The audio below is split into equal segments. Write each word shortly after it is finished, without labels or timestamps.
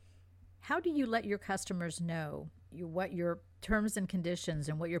How do you let your customers know what your terms and conditions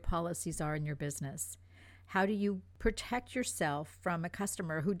and what your policies are in your business? How do you protect yourself from a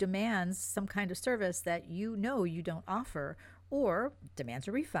customer who demands some kind of service that you know you don't offer, or demands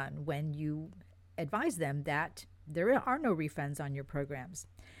a refund when you advise them that there are no refunds on your programs?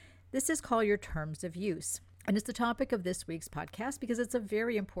 This is called your terms of use. And it's the topic of this week's podcast because it's a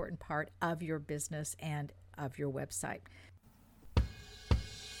very important part of your business and of your website.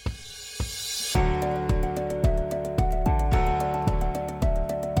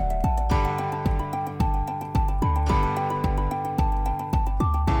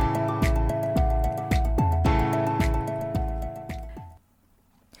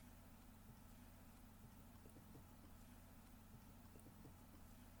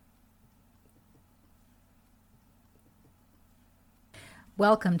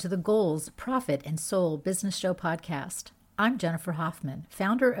 Welcome to the Goals, Profit, and Soul Business Show podcast. I'm Jennifer Hoffman,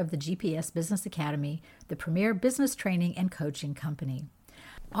 founder of the GPS Business Academy, the premier business training and coaching company.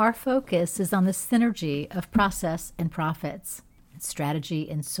 Our focus is on the synergy of process and profits, strategy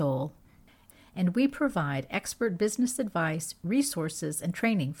and soul. And we provide expert business advice, resources, and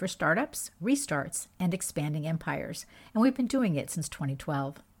training for startups, restarts, and expanding empires. And we've been doing it since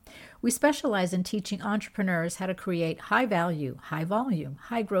 2012. We specialize in teaching entrepreneurs how to create high-value, high-volume,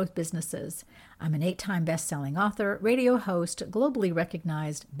 high-growth businesses. I'm an 8-time best-selling author, radio host, globally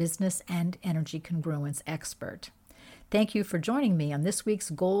recognized business and energy congruence expert. Thank you for joining me on this week's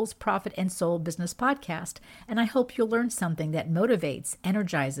Goals, Profit, and Soul Business podcast, and I hope you'll learn something that motivates,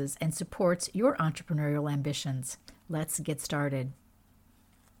 energizes, and supports your entrepreneurial ambitions. Let's get started.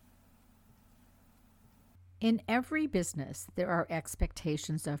 In every business, there are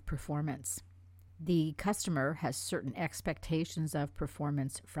expectations of performance. The customer has certain expectations of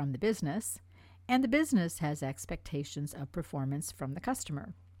performance from the business, and the business has expectations of performance from the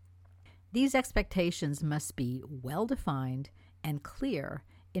customer. These expectations must be well-defined and clear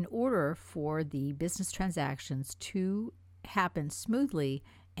in order for the business transactions to happen smoothly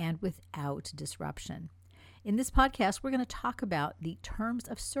and without disruption. In this podcast, we're going to talk about the terms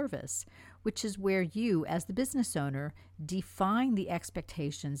of service, which is where you, as the business owner, define the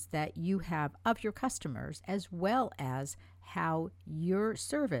expectations that you have of your customers, as well as how your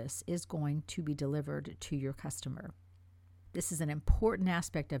service is going to be delivered to your customer. This is an important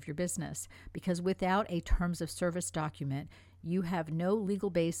aspect of your business because without a terms of service document, you have no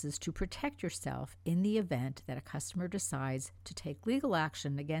legal basis to protect yourself in the event that a customer decides to take legal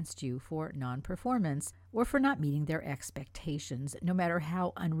action against you for non-performance or for not meeting their expectations, no matter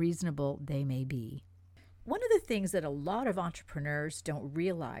how unreasonable they may be. One of the things that a lot of entrepreneurs don't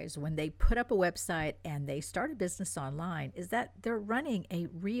realize when they put up a website and they start a business online is that they're running a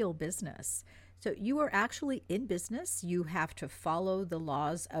real business. So you are actually in business. You have to follow the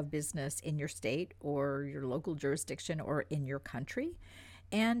laws of business in your state or your local jurisdiction or in your country.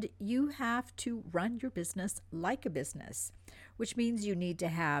 And you have to run your business like a business, which means you need to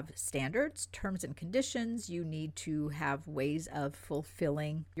have standards, terms and conditions. You need to have ways of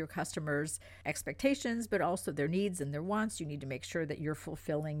fulfilling your customers' expectations, but also their needs and their wants. You need to make sure that you're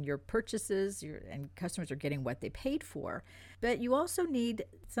fulfilling your purchases and customers are getting what they paid for. But you also need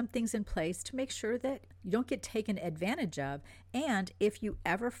some things in place to make sure that you don't get taken advantage of. And if you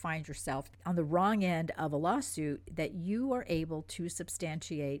ever find yourself on the wrong end of a lawsuit, that you are able to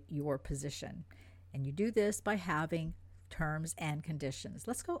substantiate your position. And you do this by having terms and conditions.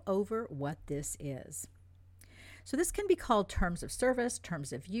 Let's go over what this is. So this can be called terms of service,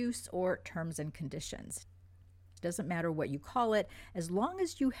 terms of use, or terms and conditions. It doesn't matter what you call it, as long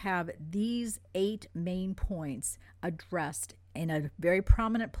as you have these 8 main points addressed in a very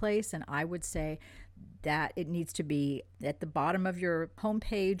prominent place, and I would say that it needs to be at the bottom of your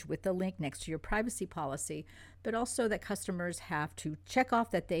homepage with the link next to your privacy policy, but also that customers have to check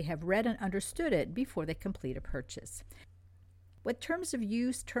off that they have read and understood it before they complete a purchase. What terms of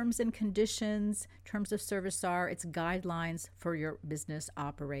use, terms and conditions, terms of service are, it's guidelines for your business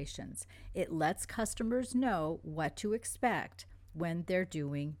operations. It lets customers know what to expect when they're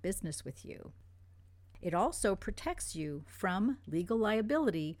doing business with you. It also protects you from legal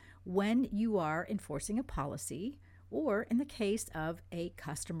liability when you are enforcing a policy or in the case of a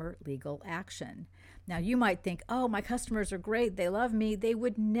customer legal action. Now, you might think, oh, my customers are great, they love me, they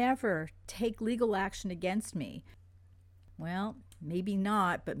would never take legal action against me. Well, maybe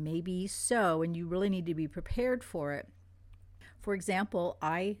not, but maybe so, and you really need to be prepared for it. For example,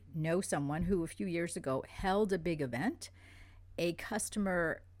 I know someone who a few years ago held a big event. A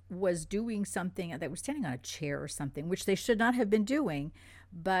customer was doing something, that was standing on a chair or something, which they should not have been doing,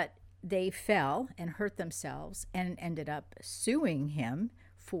 but they fell and hurt themselves and ended up suing him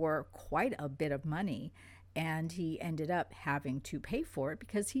for quite a bit of money. And he ended up having to pay for it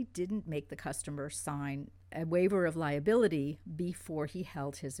because he didn't make the customer sign a waiver of liability before he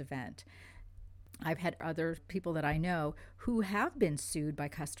held his event. I've had other people that I know who have been sued by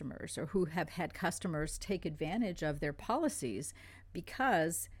customers or who have had customers take advantage of their policies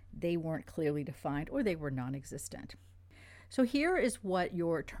because they weren't clearly defined or they were non-existent. So here is what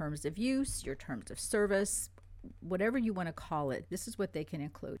your terms of use, your terms of service, whatever you want to call it, this is what they can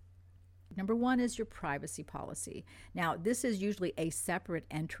include. Number one is your privacy policy. Now, this is usually a separate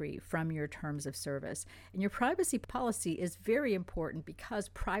entry from your terms of service. And your privacy policy is very important because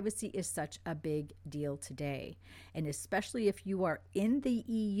privacy is such a big deal today. And especially if you are in the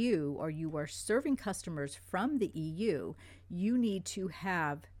EU or you are serving customers from the EU, you need to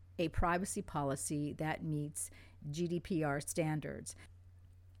have a privacy policy that meets GDPR standards.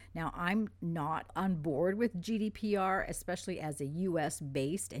 Now, I'm not on board with GDPR, especially as a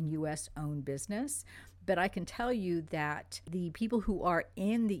US-based and US-owned business, but I can tell you that the people who are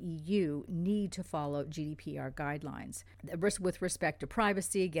in the EU need to follow GDPR guidelines with respect to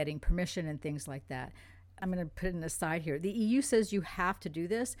privacy, getting permission, and things like that. I'm going to put an aside here. The EU says you have to do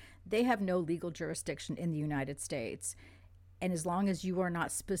this. They have no legal jurisdiction in the United States. And as long as you are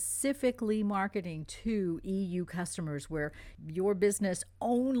not specifically marketing to EU customers where your business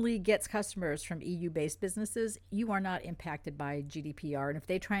only gets customers from EU-based businesses, you are not impacted by GDPR. And if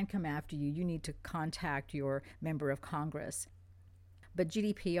they try and come after you, you need to contact your member of Congress. But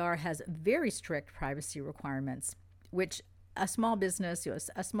GDPR has very strict privacy requirements, which a small business,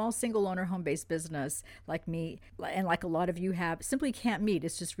 a small single owner home-based business like me and like a lot of you have simply can't meet.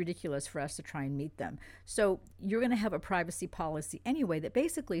 It's just ridiculous for us to try and meet them. So you're going to have a privacy policy anyway that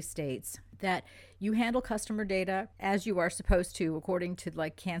basically states that you handle customer data as you are supposed to according to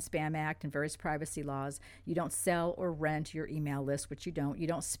like CAN-SPAM Act and various privacy laws. You don't sell or rent your email list, which you don't. You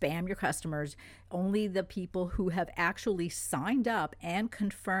don't spam your customers. Only the people who have actually signed up and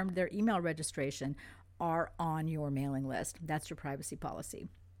confirmed their email registration are on your mailing list. That's your privacy policy.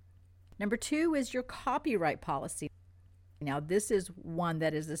 Number two is your copyright policy. Now, this is one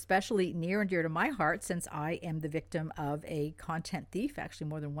that is especially near and dear to my heart since I am the victim of a content thief. Actually,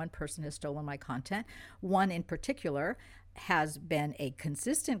 more than one person has stolen my content. One in particular has been a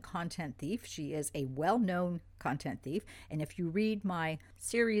consistent content thief. She is a well-known content thief. And if you read my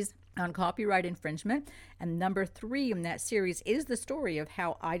series on copyright infringement, and number 3 in that series is the story of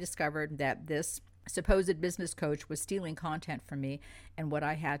how I discovered that this supposed business coach was stealing content from me and what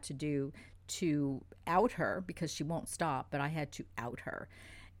I had to do to out her, because she won't stop, but I had to out her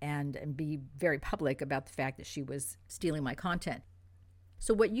and be very public about the fact that she was stealing my content.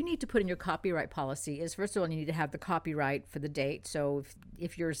 So what you need to put in your copyright policy is, first of all, you need to have the copyright for the date. So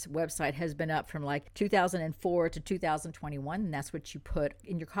if your website has been up from like 2004 to 2021, and that's what you put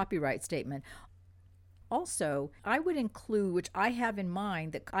in your copyright statement. Also, I would include, which I have in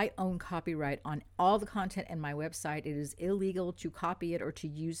mind, that I own copyright on all the content in my website. It is illegal to copy it or to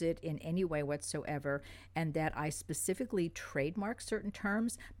use it in any way whatsoever, and that I specifically trademark certain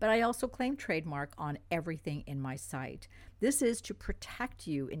terms, but I also claim trademark on everything in my site. This is to protect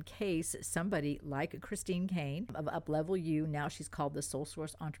you in case somebody like Christine Kane of Uplevel U, now she's called the Sole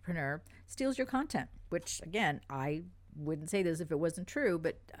Source Entrepreneur, steals your content, which again, I wouldn't say this if it wasn't true,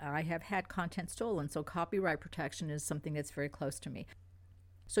 but I have had content stolen. So copyright protection is something that's very close to me.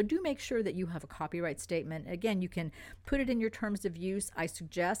 So do make sure that you have a copyright statement. Again, you can put it in your terms of use. I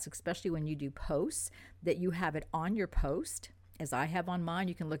suggest, especially when you do posts, that you have it on your post. As I have on mine,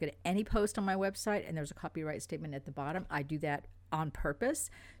 you can look at any post on my website and there's a copyright statement at the bottom. I do that on purpose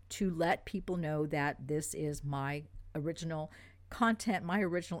to let people know that this is my original content, my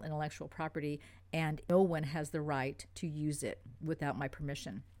original intellectual property, and no one has the right to use it without my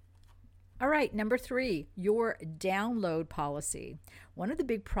permission. All right, number 3, your download policy. One of the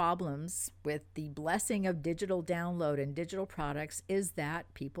big problems with the blessing of digital download and digital products is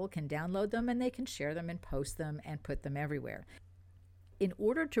that people can download them and they can share them and post them and put them everywhere. In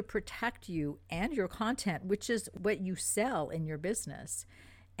order to protect you and your content, which is what you sell in your business,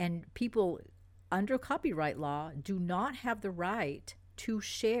 and people under copyright law do not have the right to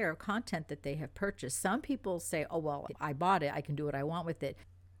share content that they have purchased. Some people say, oh, well, I bought it, I can do what I want with it.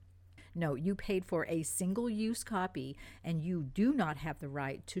 No, you paid for a single-use copy and you do not have the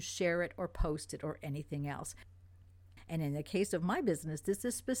right to share it or post it or anything else. And in the case of my business, this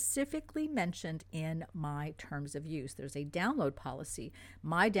is specifically mentioned in my terms of use. There's a download policy.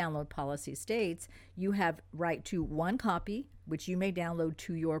 My download policy states you have right to one copy, which you may download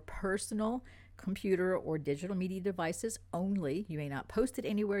to your personal computer or digital media devices only. You may not post it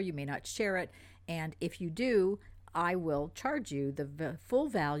anywhere. You may not share it. And if you do, I will charge you the full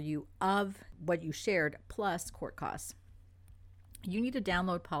value of what you shared plus court costs. You need a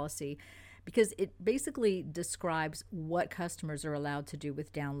download policy because it basically describes what customers are allowed to do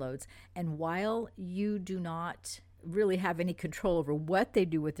with downloads. And while you do not really have any control over what they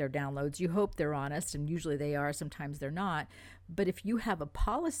do with their downloads, you hope they're honest, and usually they are, sometimes they're not. But if you have a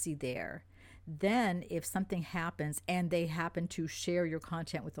policy there, then if something happens and they happen to share your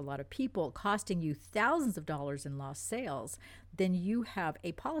content with a lot of people, costing you thousands of dollars in lost sales, then you have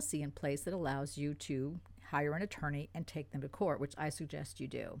a policy in place that allows you to hire an attorney and take them to court, which I suggest you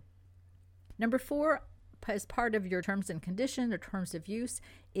do. Number 4, as part of your terms and conditions or terms of use,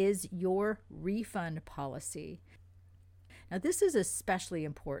 is your refund policy. Now, this is especially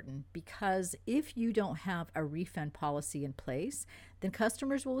important because if you don't have a refund policy in place, then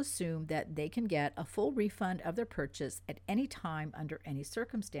customers will assume that they can get a full refund of their purchase at any time under any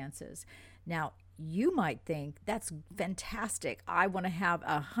circumstances. Now, you might think that's fantastic. I want to have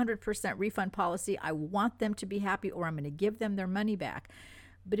a 100% refund policy. I want them to be happy, or I'm going to give them their money back.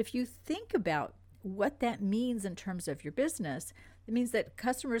 But if you think about what that means in terms of your business, it means that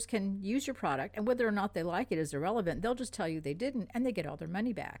customers can use your product, and whether or not they like it is irrelevant. They'll just tell you they didn't, and they get all their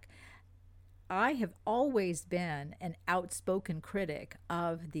money back. I have always been an outspoken critic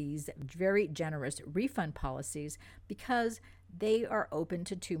of these very generous refund policies because they are open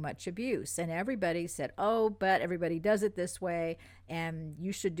to too much abuse. And everybody said, oh, but everybody does it this way, and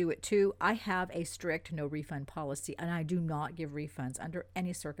you should do it too. I have a strict no refund policy, and I do not give refunds under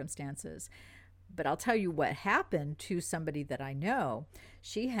any circumstances. But I'll tell you what happened to somebody that I know.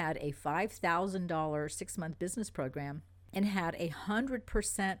 She had a $5,000 6-month business program and had a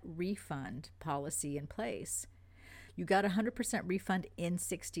 100% refund policy in place. You got a 100% refund in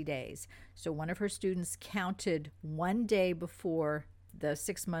 60 days. So one of her students counted one day before the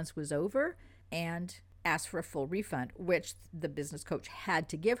 6 months was over and asked for a full refund, which the business coach had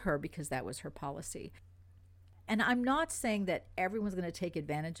to give her because that was her policy. And I'm not saying that everyone's going to take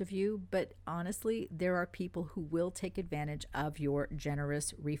advantage of you, but honestly, there are people who will take advantage of your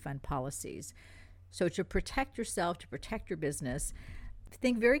generous refund policies. So to protect yourself, to protect your business,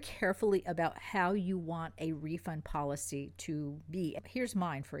 think very carefully about how you want a refund policy to be. Here's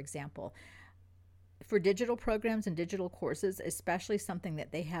mine, for example. For digital programs and digital courses, especially something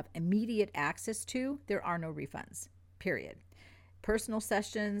that they have immediate access to, there are no refunds, period. Personal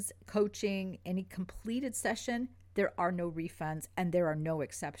sessions, coaching, any completed session, there are no refunds and there are no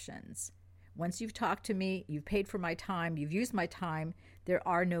exceptions. Once you've talked to me, you've paid for my time, you've used my time, there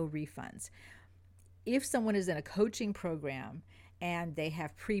are no refunds. If someone is in a coaching program and they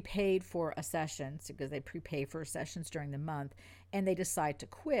have prepaid for a session, because they prepay for sessions during the month, and they decide to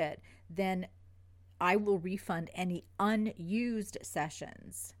quit, then I will refund any unused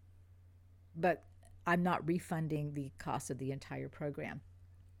sessions. But I'm not refunding the cost of the entire program.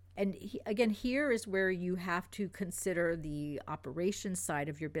 And again, here is where you have to consider the operations side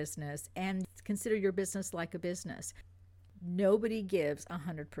of your business and consider your business like a business. Nobody gives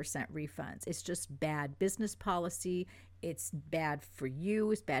 100% refunds. It's just bad business policy. It's bad for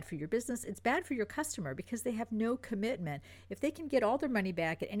you. It's bad for your business. It's bad for your customer because they have no commitment. If they can get all their money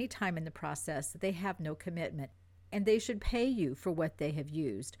back at any time in the process, they have no commitment, and they should pay you for what they have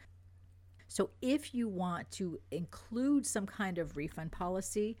used. So if you want to include some kind of refund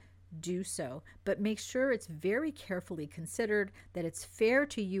policy, do so, but make sure it's very carefully considered, that it's fair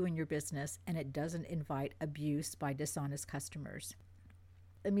to you and your business, and it doesn't invite abuse by dishonest customers.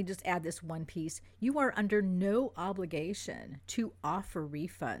 Let me just add this one piece. You are under no obligation to offer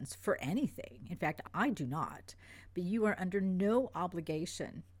refunds for anything. In fact, I do not, but you are under no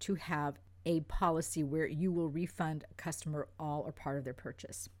obligation to have a policy where you will refund a customer all or part of their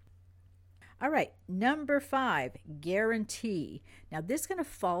purchase. All right, number 5, guarantee. Now this kind of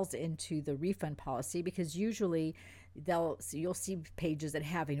falls into the refund policy because usually you'll see pages that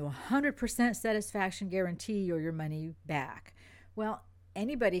have 100% satisfaction guarantee or your money back. Well,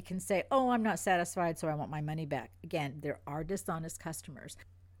 anybody can say, oh, I'm not satisfied, so I want my money back. Again, there are dishonest customers.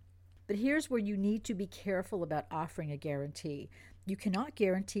 But here's where you need to be careful about offering a guarantee. You cannot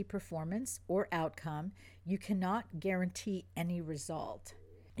guarantee performance or outcome. You cannot guarantee any result.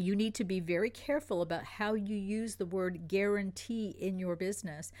 You need to be very careful about how you use the word guarantee in your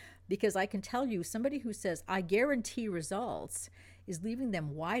business, because I can tell you somebody who says, I guarantee results, is leaving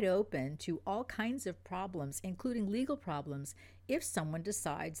them wide open to all kinds of problems, including legal problems, if someone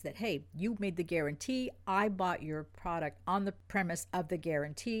decides that, hey, you made the guarantee, I bought your product on the premise of the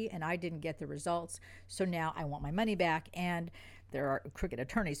guarantee, and I didn't get the results, so now I want my money back, and there are crooked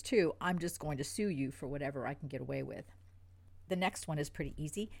attorneys too. I'm just going to sue you for whatever I can get away with. The next one is pretty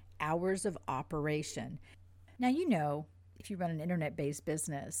easy, hours of operation. Now, you know, if you run an internet-based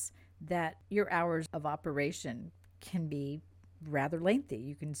business, that your hours of operation can be rather lengthy.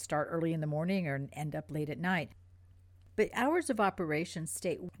 You can start early in the morning or end up late at night. But hours of operation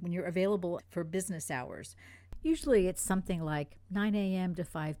state when you're available for business hours. Usually it's something like 9 a.m. to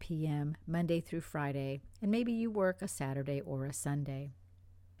 5 p.m., Monday through Friday, and maybe you work a Saturday or a Sunday.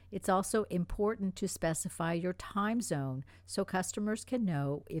 It's also important to specify your time zone so customers can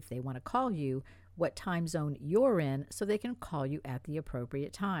know if they want to call you what time zone you're in so they can call you at the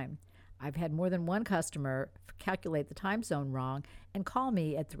appropriate time. I've had more than one customer calculate the time zone wrong and call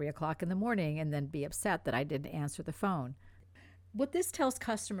me at 3 o'clock in the morning and then be upset that I didn't answer the phone. What this tells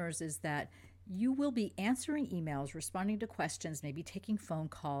customers is that you will be answering emails, responding to questions, maybe taking phone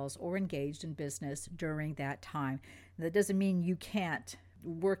calls, or engaged in business during that time. That doesn't mean you can't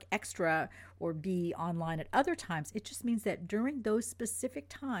work extra or be online at other times. It just means that during those specific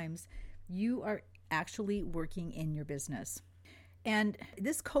times, you are actually working in your business. And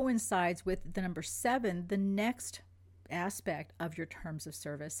this coincides with the number 7, the next aspect of your terms of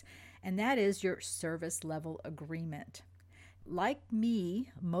service, and that is your service level agreement. Like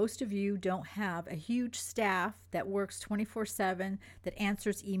me, most of you don't have a huge staff that works 24/7 that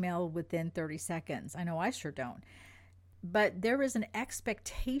answers email within 30 seconds. I know I sure don't. But there is an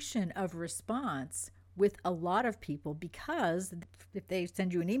expectation of response with a lot of people because if they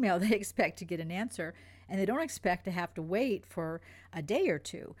send you an email, they expect to get an answer and they don't expect to have to wait for a day or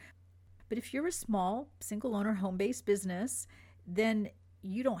two. But if you're a small, single owner, home-based business, then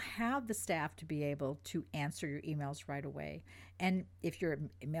you don't have the staff to be able to answer your emails right away. And if your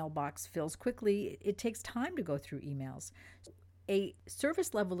mailbox fills quickly, it takes time to go through emails. A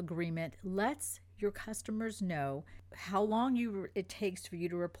service level agreement lets your customers know how long it takes for you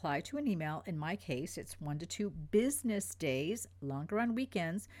to reply to an email. In my case, it's 1 to 2 business days, longer on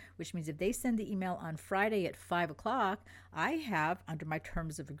weekends, which means if they send the email on Friday at 5 o'clock, I have, under my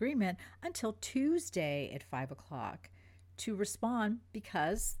terms of agreement, until Tuesday at 5 o'clock to respond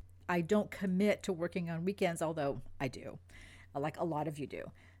because I don't commit to working on weekends, although I do, like a lot of you do.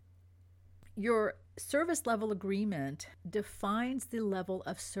 Your service level agreement defines the level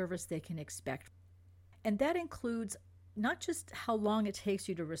of service they can expect. And that includes not just how long it takes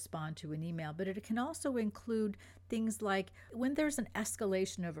you to respond to an email, but it can also include things like when there's an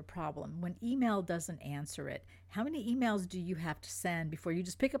escalation of a problem, when email doesn't answer it, how many emails do you have to send before you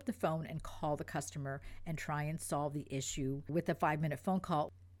just pick up the phone and call the customer and try and solve the issue with a 5-minute phone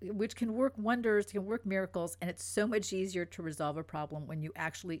call, which can work wonders, can work miracles, and it's so much easier to resolve a problem when you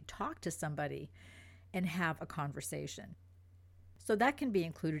actually talk to somebody and have a conversation. So that can be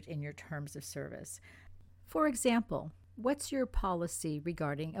included in your terms of service. For example, what's your policy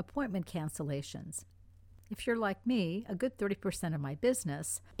regarding appointment cancellations? If you're like me, a good 30% of my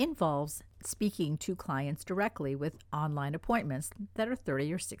business involves speaking to clients directly with online appointments that are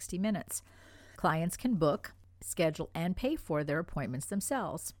 30 or 60 minutes. Clients can book, schedule, and pay for their appointments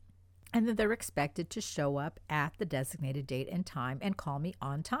themselves. And then they're expected to show up at the designated date and time and call me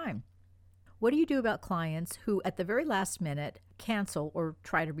on time. What do you do about clients who at the very last minute cancel or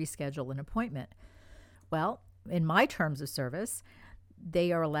try to reschedule an appointment? Well, in my terms of service,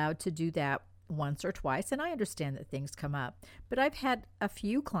 they are allowed to do that once or twice, and I understand that things come up. But I've had a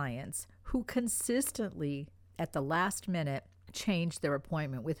few clients who consistently, at the last minute, change their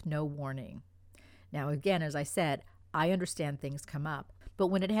appointment with no warning. Now, again, as I said, I understand things come up. But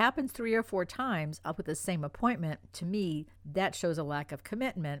when it happens 3 or 4 times up with the same appointment, to me, that shows a lack of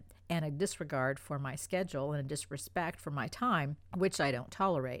commitment and a disregard for my schedule and a disrespect for my time, which I don't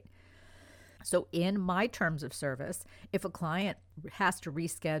tolerate. So in my terms of service, if a client has to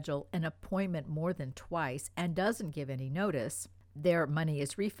reschedule an appointment more than twice and doesn't give any notice, their money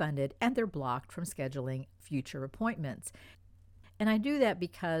is refunded and they're blocked from scheduling future appointments. And I do that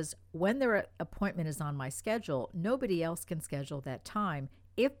because when their appointment is on my schedule, nobody else can schedule that time.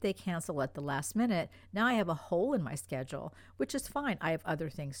 If they cancel at the last minute, now I have a hole in my schedule, which is fine. I have other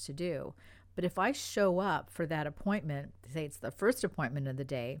things to do. But if I show up for that appointment, say it's the first appointment of the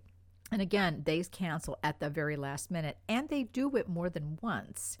day, and again, they cancel at the very last minute, and they do it more than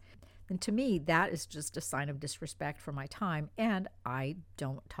once, then to me, that is just a sign of disrespect for my time, and I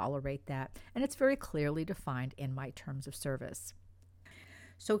don't tolerate that. And it's very clearly defined in my terms of service.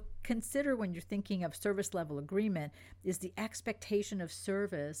 So consider when you're thinking of service level agreement is the expectation of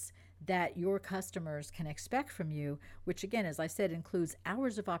service that your customers can expect from you, which again, as I said, includes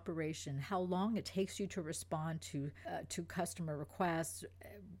hours of operation, how long it takes you to respond to customer requests,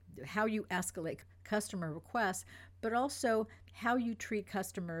 how you escalate customer requests, but also how you treat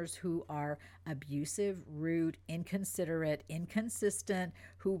customers who are abusive, rude, inconsiderate, inconsistent,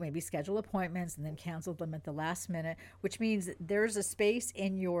 who maybe schedule appointments and then cancel them at the last minute, which means there's a space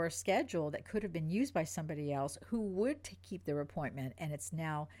in your schedule that could have been used by somebody else who would keep their appointment, and it's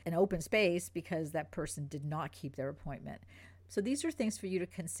now an open space because that person did not keep their appointment. So these are things for you to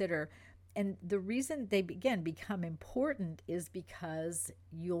consider. And the reason they, again, become important is because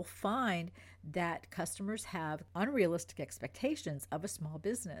you'll find that customers have unrealistic expectations of a small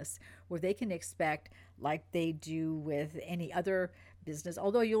business where they can expect, like they do with any other business,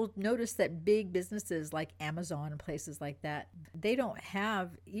 although you'll notice that big businesses like Amazon and places like that, they don't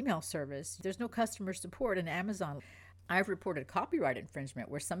have email service. There's no customer support in Amazon. I've reported copyright infringement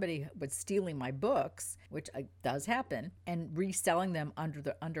where somebody was stealing my books, which does happen, and reselling them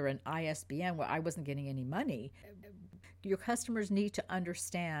under an ISBN where I wasn't getting any money. Your customers need to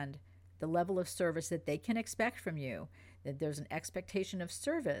understand the level of service that they can expect from you, that there's an expectation of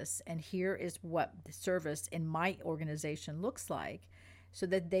service, and here is what the service in my organization looks like, so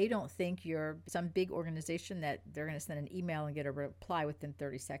that they don't think you're some big organization that they're going to send an email and get a reply within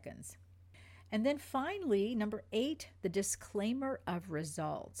 30 seconds. And then finally, number 8, the disclaimer of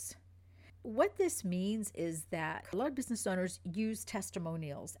results. What this means is that a lot of business owners use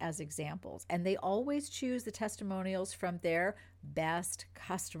testimonials as examples, and they always choose the testimonials from their best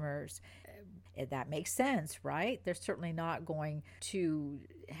customers. That makes sense, right? They're certainly not going to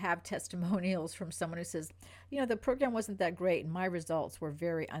have testimonials from someone who says, the program wasn't that great and my results were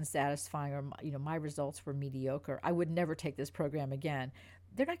very unsatisfying, or, my results were mediocre. I would never take this program again.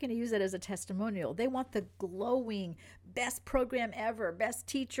 They're not going to use it as a testimonial. They want the glowing, best program ever, best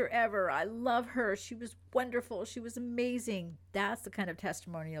teacher ever. I love her. She was wonderful. She was amazing. That's the kind of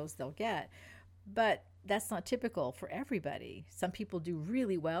testimonials they'll get. But that's not typical for everybody. Some people do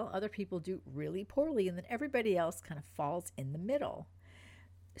really well, other people do really poorly, and then everybody else kind of falls in the middle.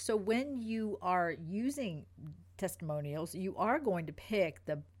 So when you are using testimonials, you are going to pick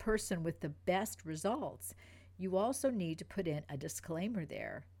the person with the best results. You also need to put in a disclaimer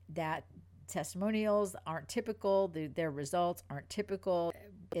there that testimonials aren't typical, their results aren't typical.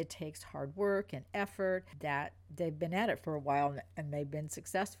 It takes hard work and effort, that they've been at it for a while and they've been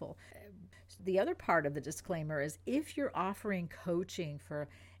successful. The other part of the disclaimer is if you're offering coaching for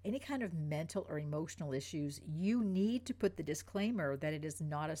any kind of mental or emotional issues, you need to put the disclaimer that it is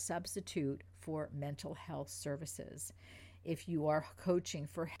not a substitute for mental health services. If you are coaching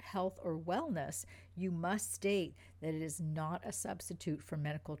for health or wellness, you must state that it is not a substitute for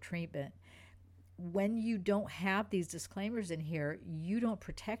medical treatment. When you don't have these disclaimers in here, you don't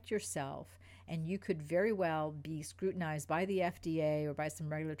protect yourself, and you could very well be scrutinized by the FDA or by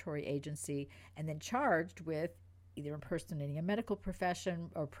some regulatory agency and then charged with either impersonating a medical profession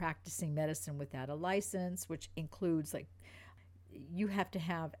or practicing medicine without a license, which includes you have to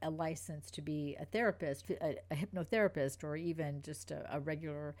have a license to be a therapist, a hypnotherapist, or even just a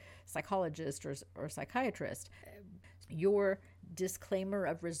regular psychologist or psychiatrist. Your disclaimer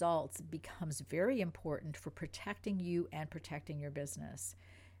of results becomes very important for protecting you and protecting your business.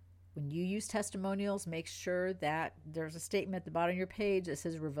 When you use testimonials, make sure that there's a statement at the bottom of your page that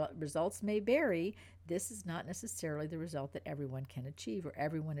says results may vary. This is not necessarily the result that everyone can achieve or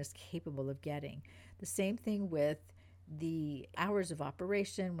everyone is capable of getting. The same thing with the hours of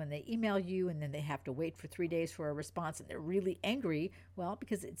operation when they email you and then they have to wait for 3 days for a response and they're really angry. Well,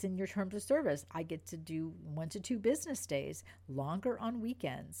 because it's in your terms of service. I get to do 1 to 2 business days, longer on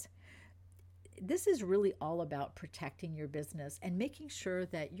weekends. This is really all about protecting your business and making sure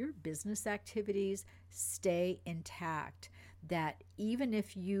that your business activities stay intact, that even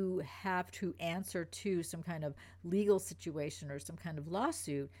if you have to answer to some kind of legal situation or some kind of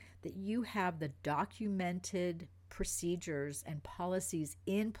lawsuit, that you have the documented procedures and policies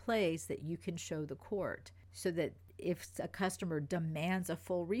in place that you can show the court, so that if a customer demands a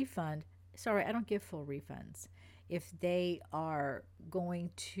full refund, sorry, I don't give full refunds. If they are going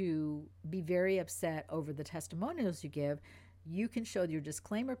to be very upset over the testimonials you give, you can show your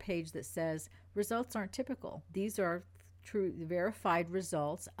disclaimer page that says results aren't typical. These are true verified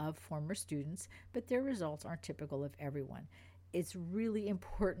results of former students, but their results aren't typical of everyone. It's really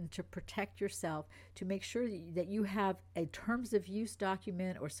important to protect yourself, to make sure that you have a terms of use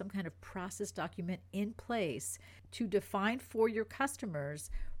document or some kind of process document in place to define for your customers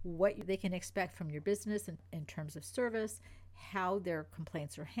what they can expect from your business in terms of service, how their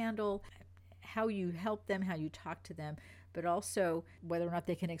complaints are handled, how you help them, how you talk to them, but also whether or not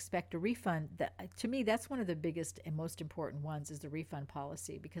they can expect a refund. To me, that's one of the biggest and most important ones, is the refund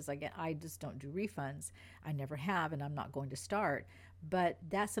policy, because again, I just don't do refunds. I never have, and I'm not going to start. but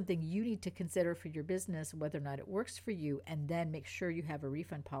that's something you need to consider for your business, whether or not it works for you, and then make sure you have a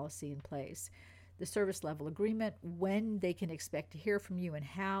refund policy in place. The service level agreement, when they can expect to hear from you and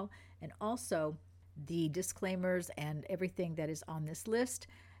how, and also the disclaimers and everything that is on this list.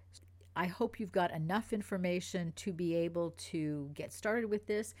 I hope you've got enough information to be able to get started with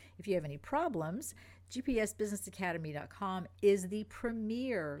this. If you have any problems, gpsbusinessacademy.com is the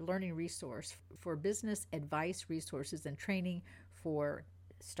premier learning resource for business advice, resources, and training for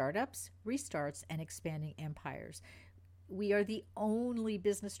startups, restarts, and expanding empires. We are the only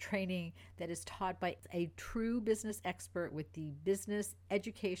business training that is taught by a true business expert with the business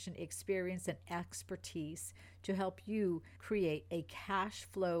education, experience, and expertise to help you create a cash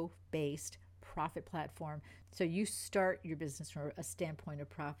flow based profit platform so you start your business from a standpoint of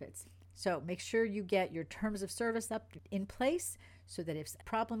profits. So make sure you get your terms of service up in place so that if a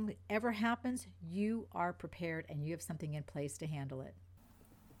problem ever happens, you are prepared and you have something in place to handle it.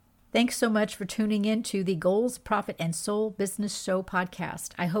 Thanks so much for tuning in to the Goals, Profit, and Soul Business Show podcast.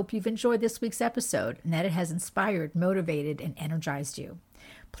 I hope you've enjoyed this week's episode and that it has inspired, motivated, and energized you.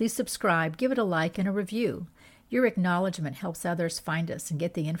 Please subscribe, give it a like, and a review. Your acknowledgement helps others find us and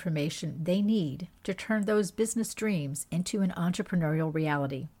get the information they need to turn those business dreams into an entrepreneurial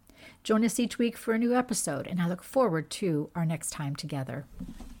reality. Join us each week for a new episode, and I look forward to our next time together.